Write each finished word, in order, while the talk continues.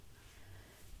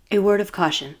A word of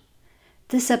caution.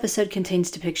 This episode contains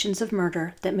depictions of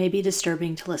murder that may be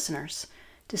disturbing to listeners.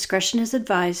 Discretion is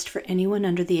advised for anyone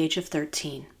under the age of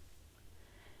 13.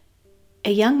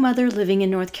 A young mother living in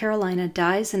North Carolina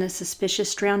dies in a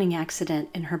suspicious drowning accident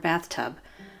in her bathtub,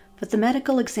 but the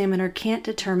medical examiner can't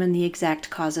determine the exact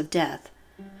cause of death.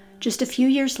 Just a few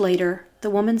years later, the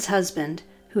woman's husband,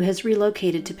 who has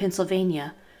relocated to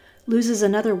Pennsylvania, loses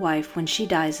another wife when she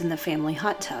dies in the family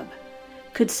hot tub.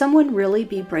 Could someone really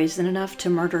be brazen enough to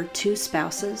murder two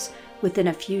spouses within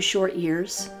a few short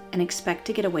years and expect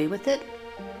to get away with it?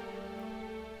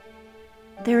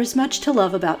 There is much to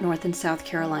love about North and South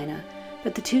Carolina,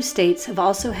 but the two states have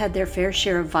also had their fair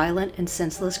share of violent and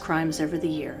senseless crimes over the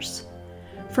years.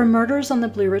 From murders on the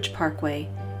Blue Ridge Parkway,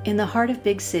 in the heart of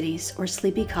big cities or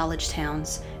sleepy college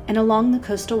towns, and along the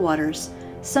coastal waters,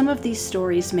 some of these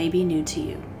stories may be new to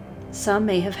you. Some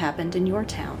may have happened in your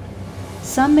town.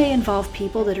 Some may involve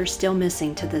people that are still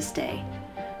missing to this day.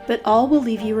 But all will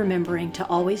leave you remembering to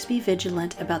always be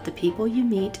vigilant about the people you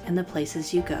meet and the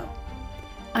places you go.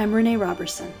 I'm Renee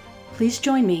Robertson. Please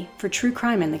join me for True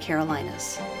Crime in the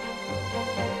Carolinas.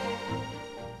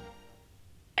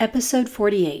 Episode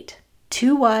 48.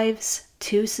 2 Wives,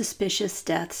 2 Suspicious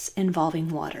Deaths Involving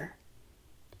Water.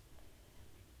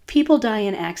 People die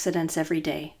in accidents every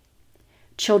day.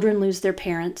 Children lose their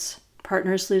parents.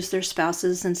 Partners lose their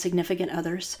spouses and significant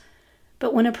others.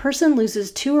 But when a person loses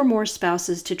 2 or more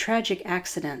spouses to tragic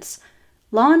accidents,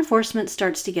 law enforcement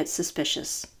starts to get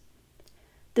suspicious.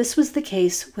 This was the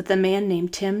case with a man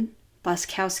named Tim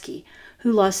Boskowski,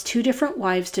 who lost 2 different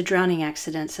wives to drowning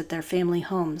accidents at their family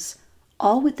homes,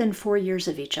 all within 4 years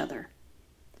of each other.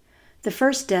 The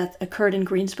first death occurred in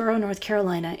Greensboro, North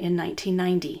Carolina in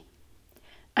 1990.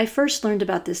 I first learned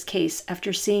about this case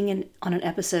after seeing it on an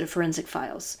episode of Forensic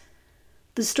Files.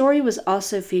 The story was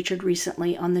also featured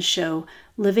recently on the show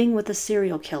Living with a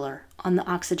Serial Killer on the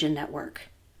Oxygen Network.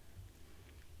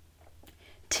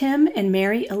 Tim and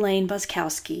Mary Elaine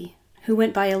Boskowski, who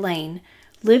went by Elaine,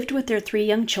 lived with their 3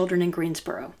 young children in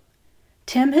Greensboro.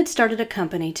 Tim had started a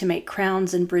company to make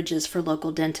crowns and bridges for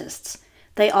local dentists.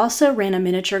 They also ran a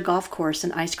miniature golf course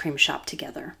and ice cream shop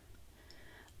together.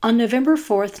 On November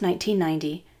 4th,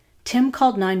 1990, Tim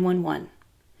called 911.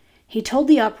 He told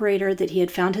the operator that he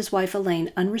had found his wife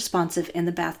Elaine unresponsive in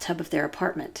the bathtub of their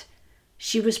apartment.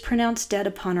 She was pronounced dead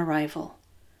upon arrival.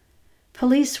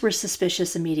 Police were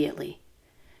suspicious immediately.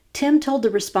 Tim told the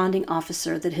responding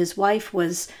officer that his wife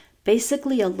was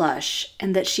basically a lush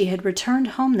and that she had returned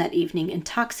home that evening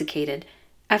intoxicated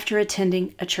after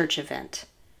attending a church event.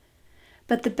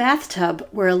 But the bathtub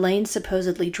where Elaine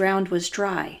supposedly drowned was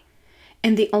dry,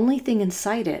 and the only thing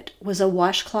inside it was a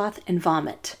washcloth and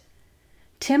vomit.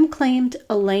 Tim claimed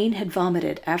Elaine had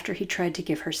vomited after he tried to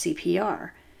give her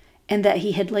CPR, and that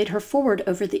he had laid her forward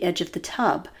over the edge of the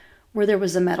tub, where there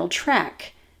was a metal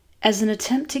track, as an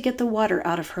attempt to get the water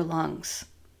out of her lungs.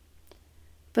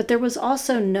 But there was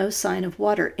also no sign of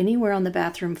water anywhere on the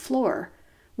bathroom floor,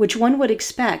 which one would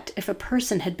expect if a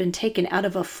person had been taken out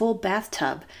of a full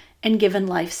bathtub and given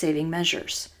life-saving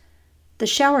measures. The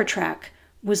shower track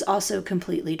was also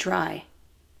completely dry.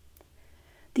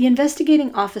 The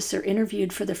investigating officer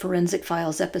interviewed for the Forensic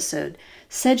Files episode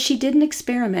said she did an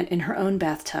experiment in her own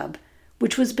bathtub,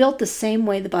 which was built the same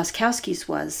way the Boskowskis'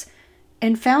 was,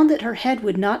 and found that her head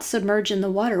would not submerge in the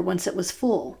water once it was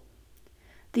full.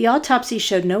 The autopsy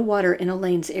showed no water in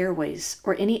Elaine's airways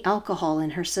or any alcohol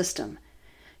in her system.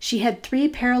 She had 3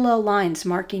 parallel lines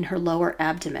marking her lower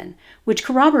abdomen, which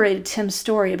corroborated Tim's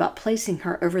story about placing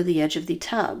her over the edge of the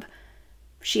tub.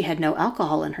 She had no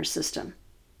alcohol in her system.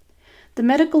 The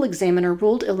medical examiner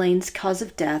ruled Elaine's cause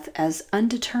of death as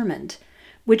undetermined,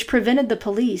 which prevented the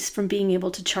police from being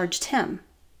able to charge Tim.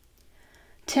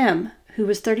 Tim, who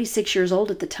was 36 years old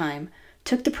at the time,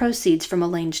 took the proceeds from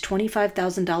Elaine's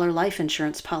 $25,000 life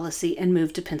insurance policy and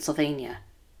moved to Pennsylvania.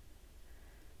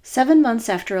 7 months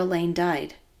after Elaine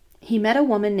died, he met a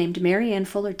woman named Mary Ann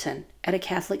Fullerton at a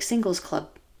Catholic singles club.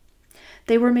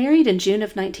 They were married in June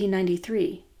of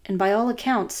 1993, and by all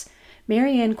accounts,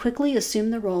 Mary Ann quickly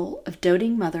assumed the role of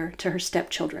doting mother to her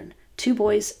stepchildren, 2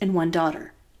 boys and 1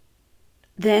 daughter.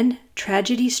 Then,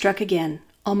 tragedy struck again,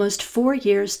 almost 4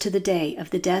 years to the day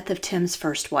of the death of Tim's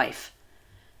first wife.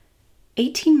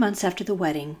 18 months after the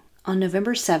wedding, on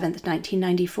November 7,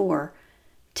 1994,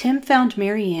 Tim found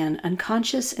Mary Ann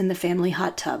unconscious in the family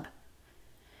hot tub.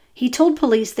 He told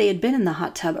police they had been in the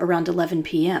hot tub around 11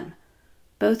 p.m.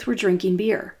 Both were drinking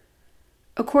beer.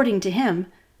 According to him,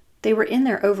 they were in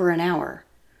there over an hour,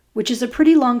 which is a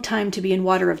pretty long time to be in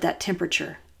water of that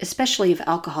temperature, especially if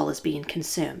alcohol is being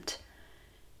consumed.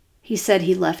 He said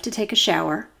he left to take a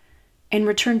shower, and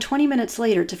returned 20 minutes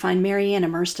later to find Mary Ann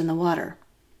immersed in the water.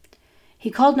 He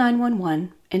called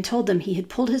 911 and told them he had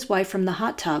pulled his wife from the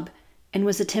hot tub and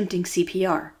was attempting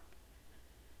CPR.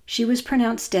 She was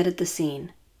pronounced dead at the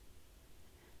scene.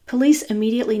 Police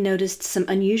immediately noticed some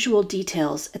unusual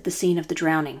details at the scene of the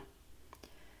drowning.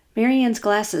 Mary Ann's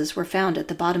glasses were found at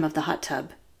the bottom of the hot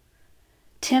tub.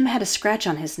 Tim had a scratch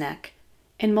on his neck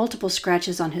and multiple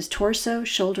scratches on his torso,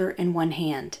 shoulder, and one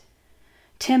hand.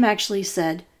 Tim actually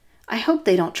said, "I hope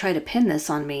they don't try to pin this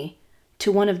on me,"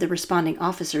 to one of the responding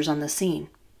officers on the scene,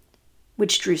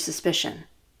 which drew suspicion.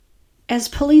 As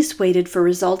police waited for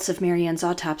results of Mary Ann's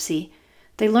autopsy,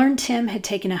 they learned Tim had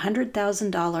taken a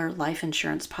 $100,000 life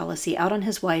insurance policy out on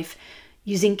his wife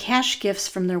using cash gifts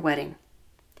from their wedding.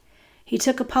 He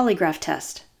took a polygraph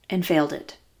test and failed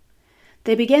it.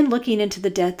 They began looking into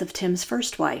the death of Tim's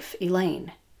first wife,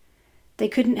 Elaine. They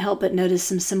couldn't help but notice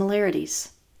some similarities.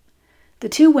 The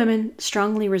two women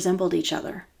strongly resembled each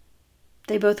other.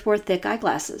 They both wore thick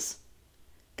eyeglasses.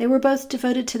 They were both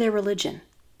devoted to their religion.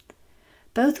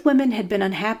 Both women had been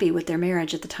unhappy with their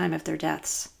marriage at the time of their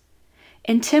deaths.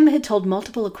 And Tim had told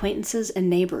multiple acquaintances and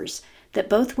neighbors that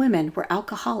both women were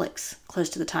alcoholics close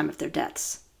to the time of their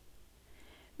deaths.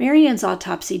 Mary Ann's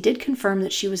autopsy did confirm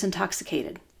that she was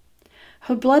intoxicated.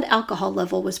 Her blood alcohol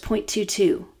level was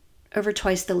 0.22, over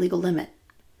twice the legal limit.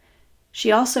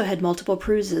 She also had multiple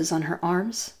bruises on her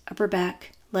arms, upper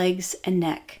back, legs, and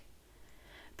neck.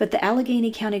 But the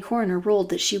Allegheny County coroner ruled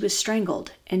that she was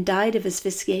strangled and died of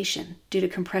asphyxiation due to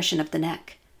compression of the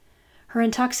neck. Her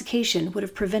intoxication would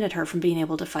have prevented her from being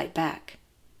able to fight back.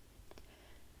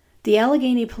 The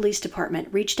Allegheny Police Department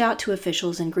reached out to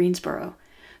officials in Greensboro,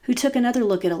 who took another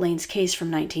look at Elaine's case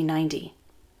from 1990.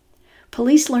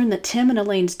 Police learned that Tim and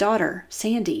Elaine's daughter,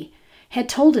 Sandy, had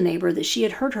told a neighbor that she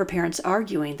had heard her parents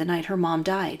arguing the night her mom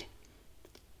died.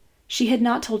 She had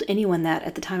not told anyone that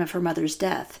at the time of her mother's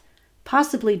death,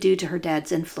 possibly due to her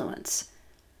dad's influence.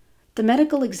 The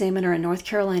medical examiner in North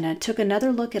Carolina took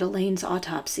another look at Elaine's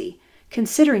autopsy,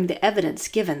 considering the evidence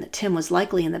given that Tim was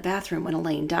likely in the bathroom when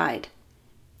Elaine died.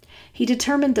 He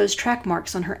determined those track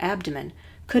marks on her abdomen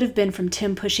could have been from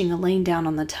Tim pushing Elaine down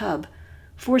on the tub,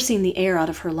 forcing the air out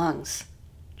of her lungs.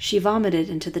 She vomited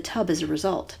into the tub as a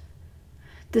result.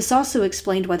 This also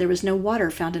explained why there was no water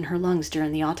found in her lungs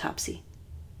during the autopsy.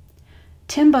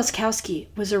 Tim Boskowski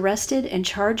was arrested and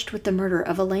charged with the murder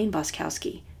of Elaine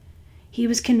Boskowski. He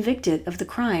was convicted of the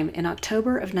crime in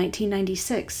October of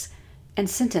 1996 and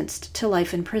sentenced to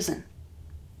life in prison.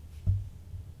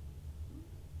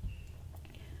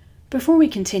 Before we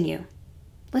continue,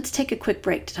 let's take a quick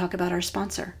break to talk about our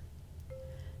sponsor.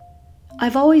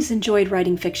 I've always enjoyed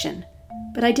writing fiction,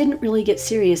 but I didn't really get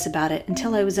serious about it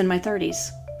until I was in my 30s.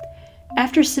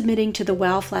 After submitting to the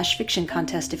WOW Flash Fiction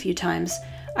Contest a few times,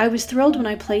 I was thrilled when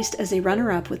I placed as a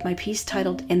runner-up with my piece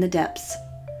titled In the Depths.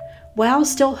 WOW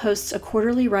still hosts a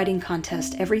quarterly writing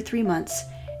contest every 3 months,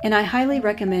 and I highly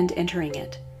recommend entering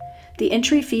it. The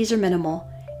entry fees are minimal,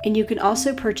 and you can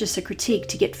also purchase a critique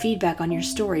to get feedback on your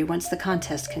story once the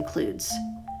contest concludes.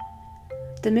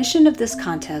 The mission of this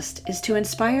contest is to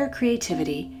inspire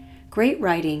creativity, great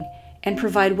writing, and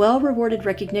provide well-rewarded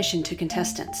recognition to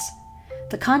contestants.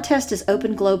 The contest is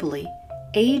open globally,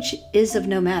 age is of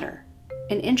no matter,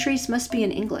 and entries must be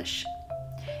in English.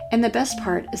 And the best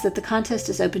part is that the contest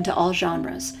is open to all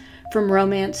genres, from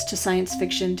romance to science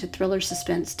fiction to thriller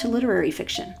suspense to literary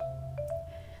fiction.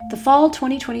 The Fall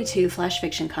 2022 Flash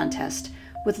Fiction Contest,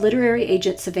 with literary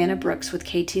agent Savannah Brooks with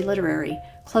KT Literary,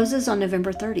 closes on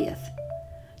November 30th.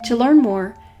 To learn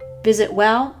more, visit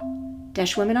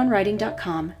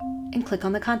wow-womenonwriting.com and click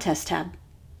on the Contest tab.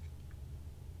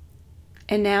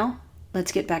 And now,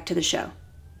 let's get back to the show.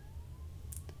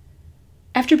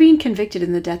 After being convicted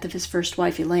in the death of his first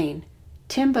wife, Elaine,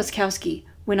 Tim Boskowski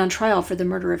went on trial for the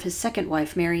murder of his second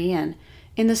wife, Mary Ann,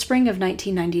 in the spring of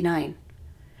 1999.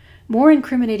 More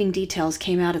incriminating details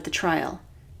came out at the trial,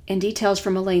 and details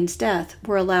from Elaine's death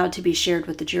were allowed to be shared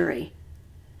with the jury.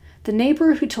 The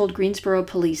neighbor who told Greensboro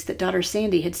police that daughter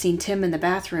Sandy had seen Tim in the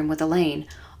bathroom with Elaine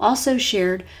also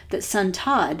shared that son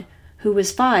Todd, who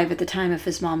was 5 at the time of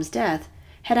his mom's death,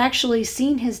 had actually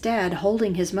seen his dad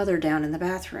holding his mother down in the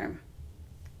bathroom.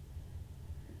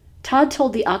 Todd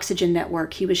told the Oxygen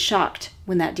Network he was shocked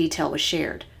when that detail was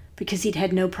shared, because he'd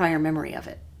had no prior memory of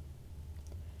it.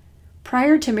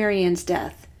 Prior to Mary Ann's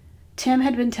death, Tim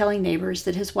had been telling neighbors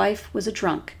that his wife was a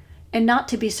drunk, and not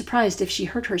to be surprised if she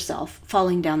hurt herself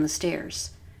falling down the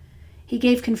stairs. He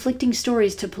gave conflicting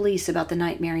stories to police about the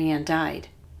night Mary Ann died.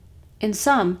 In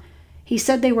some, he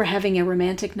said they were having a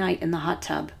romantic night in the hot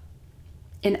tub.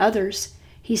 In others,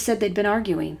 he said they'd been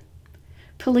arguing.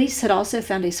 Police had also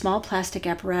found a small plastic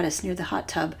apparatus near the hot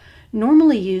tub,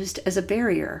 normally used as a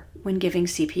barrier when giving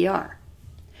CPR.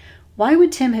 Why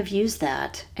would Tim have used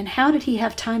that, and how did he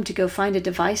have time to go find a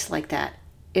device like that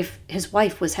if his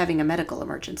wife was having a medical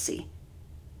emergency?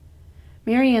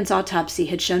 Mary Ann's autopsy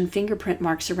had shown fingerprint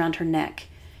marks around her neck,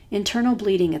 internal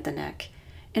bleeding at the neck,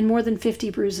 and more than 50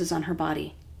 bruises on her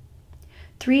body.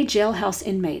 3 jailhouse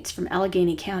inmates from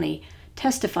Allegheny County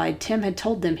testified Tim had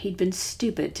told them he'd been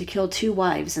stupid to kill 2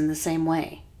 wives in the same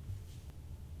way.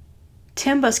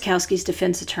 Tim Buskowski's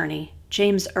defense attorney,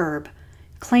 James Erb,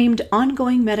 claimed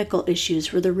ongoing medical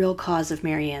issues were the real cause of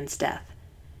Mary Ann's death.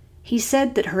 He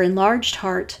said that her enlarged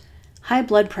heart, high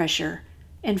blood pressure,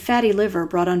 and fatty liver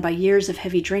brought on by years of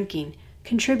heavy drinking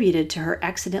contributed to her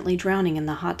accidentally drowning in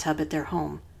the hot tub at their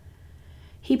home.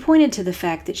 He pointed to the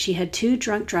fact that she had 2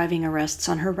 drunk driving arrests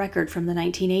on her record from the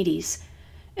 1980s,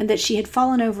 and that she had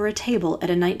fallen over a table at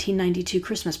a 1992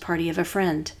 Christmas party of a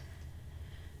friend.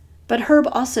 But Herb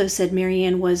also said Mary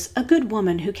Ann was a good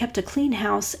woman who kept a clean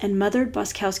house and mothered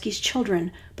Buskowski's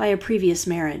children by a previous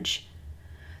marriage.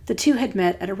 The two had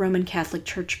met at a Roman Catholic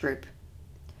church group.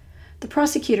 The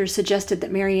prosecutor suggested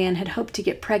that Mary Ann had hoped to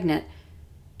get pregnant,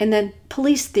 and then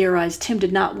police theorized Tim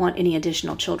did not want any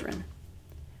additional children.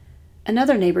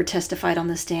 Another neighbor testified on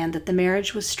the stand that the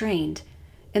marriage was strained,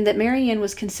 and that Mary Ann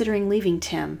was considering leaving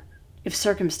Tim if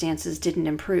circumstances didn't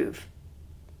improve.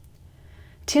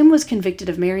 Tim was convicted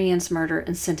of Mary Ann's murder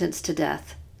and sentenced to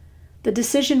death. The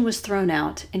decision was thrown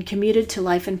out and commuted to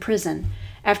life in prison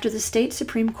after the state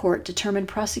Supreme Court determined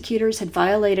prosecutors had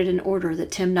violated an order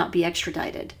that Tim not be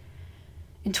extradited.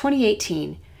 In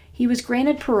 2018, he was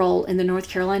granted parole in the North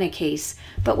Carolina case,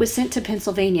 but was sent to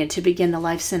Pennsylvania to begin the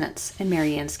life sentence in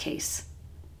Mary Ann's case.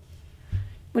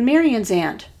 When Mary Ann's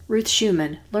aunt, Ruth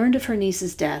Schumann, learned of her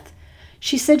niece's death,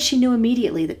 she said she knew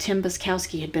immediately that Tim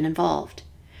Buskowski had been involved.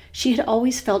 She had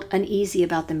always felt uneasy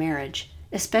about the marriage,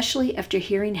 especially after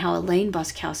hearing how Elaine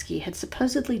Buskowski had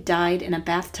supposedly died in a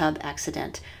bathtub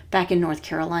accident back in North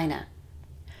Carolina.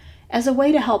 As a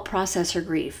way to help process her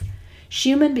grief,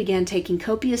 Schumann began taking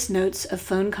copious notes of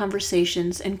phone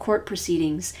conversations and court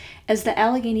proceedings as the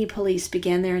Allegheny police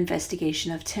began their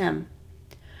investigation of Tim.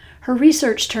 Her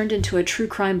research turned into a true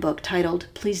crime book titled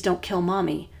Please Don't Kill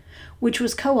Mommy, which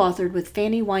was co-authored with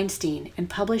Fanny Weinstein and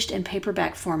published in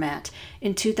paperback format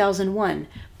in 2001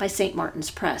 by St.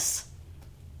 Martin's Press.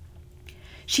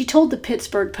 She told the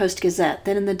Pittsburgh Post-Gazette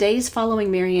that in the days following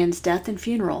Mary Ann's death and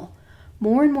funeral,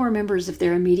 more and more members of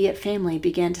their immediate family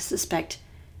began to suspect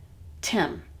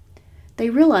Tim. They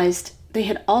realized they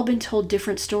had all been told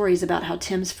different stories about how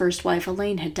Tim's first wife,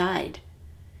 Elaine, had died.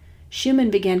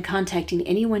 Schumann began contacting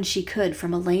anyone she could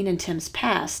from Elaine and Tim's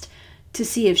past to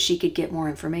see if she could get more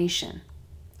information.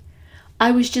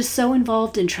 I was just so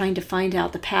involved in trying to find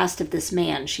out the past of this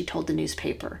man, she told the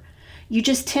newspaper. You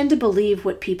just tend to believe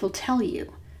what people tell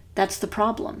you. That's the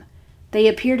problem. They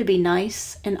appear to be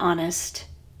nice and honest.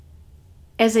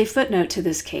 As a footnote to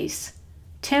this case,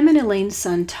 Tim and Elaine's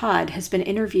son Todd has been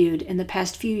interviewed in the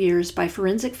past few years by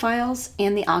Forensic Files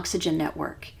and the Oxygen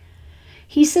Network.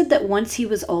 He said that once he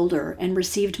was older and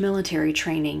received military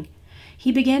training,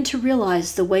 he began to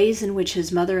realize the ways in which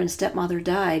his mother and stepmother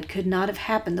died could not have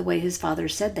happened the way his father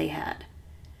said they had.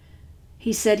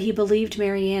 He said he believed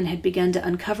Mary Ann had begun to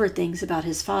uncover things about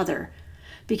his father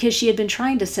because she had been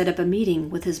trying to set up a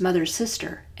meeting with his mother's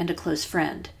sister and a close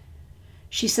friend.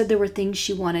 She said there were things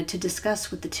she wanted to discuss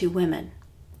with the 2 women.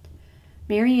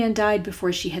 Mary Ann died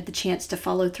before she had the chance to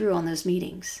follow through on those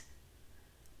meetings.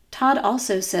 Todd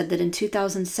also said that in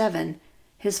 2007,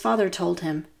 his father told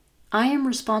him, I am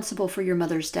responsible for your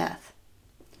mother's death.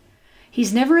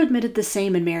 He's never admitted the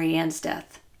same in Mary Ann's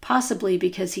death, possibly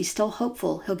because he's still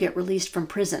hopeful he'll get released from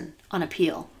prison on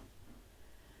appeal.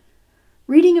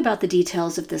 Reading about the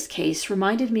details of this case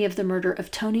reminded me of the murder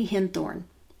of Toni Hinthorn,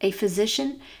 a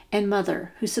physician and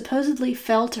mother who supposedly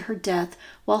fell to her death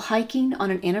while hiking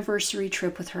on an anniversary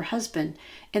trip with her husband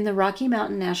in the Rocky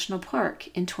Mountain National Park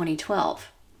in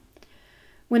 2012.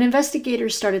 When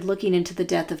investigators started looking into the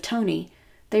death of Toni,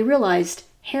 they realized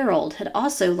Harold had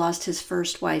also lost his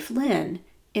first wife, Lynn,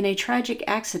 in a tragic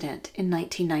accident in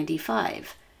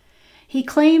 1995. He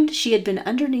claimed she had been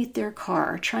underneath their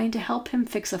car trying to help him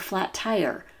fix a flat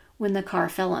tire when the car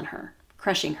fell on her,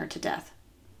 crushing her to death.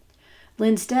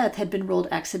 Lynn's death had been ruled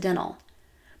accidental,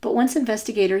 but once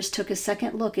investigators took a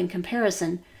second look in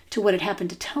comparison to what had happened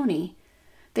to Toni,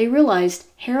 they realized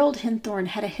Harold Hinthorn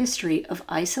had a history of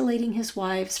isolating his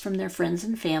wives from their friends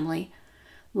and family,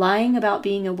 lying about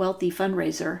being a wealthy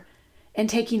fundraiser, and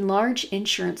taking large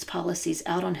insurance policies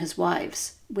out on his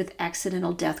wives with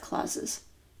accidental death clauses.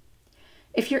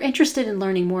 If you're interested in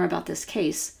learning more about this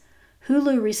case,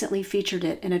 Hulu recently featured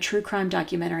it in a true crime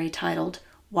documentary titled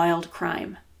Wild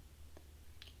Crime.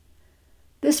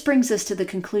 This brings us to the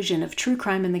conclusion of True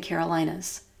Crime in the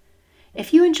Carolinas.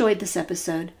 If you enjoyed this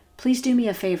episode, please do me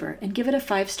a favor and give it a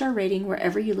 5-star rating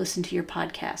wherever you listen to your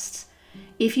podcasts.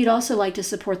 If you'd also like to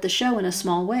support the show in a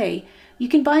small way, you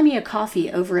can buy me a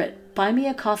coffee over at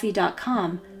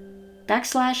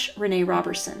buymeacoffee.com/Renee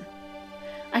Robertson.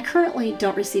 I currently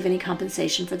don't receive any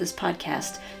compensation for this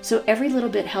podcast, so every little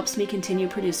bit helps me continue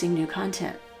producing new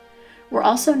content. We're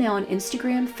also now on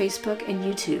Instagram, Facebook, and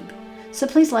YouTube, so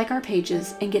please like our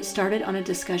pages and get started on a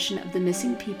discussion of the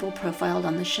missing people profiled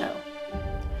on the show.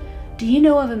 Do you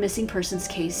know of a missing persons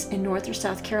case in North or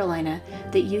South Carolina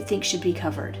that you think should be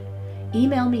covered?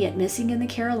 Email me at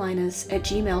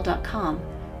missinginthecarolinas@gmail.com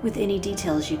with any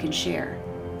details you can share.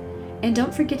 And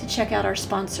don't forget to check out our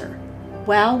sponsor,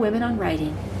 WOW Women on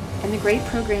Writing, and the great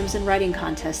programs and writing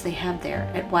contests they have there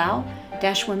at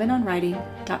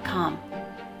wow-womenonwriting.com.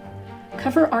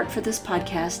 Cover art for this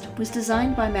podcast was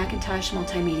designed by Macintosh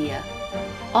Multimedia.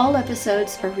 All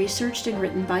episodes are researched and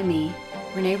written by me,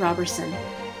 Renee Robertson,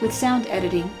 with sound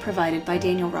editing provided by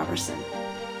Daniel Robertson.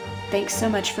 Thanks so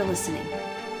much for listening.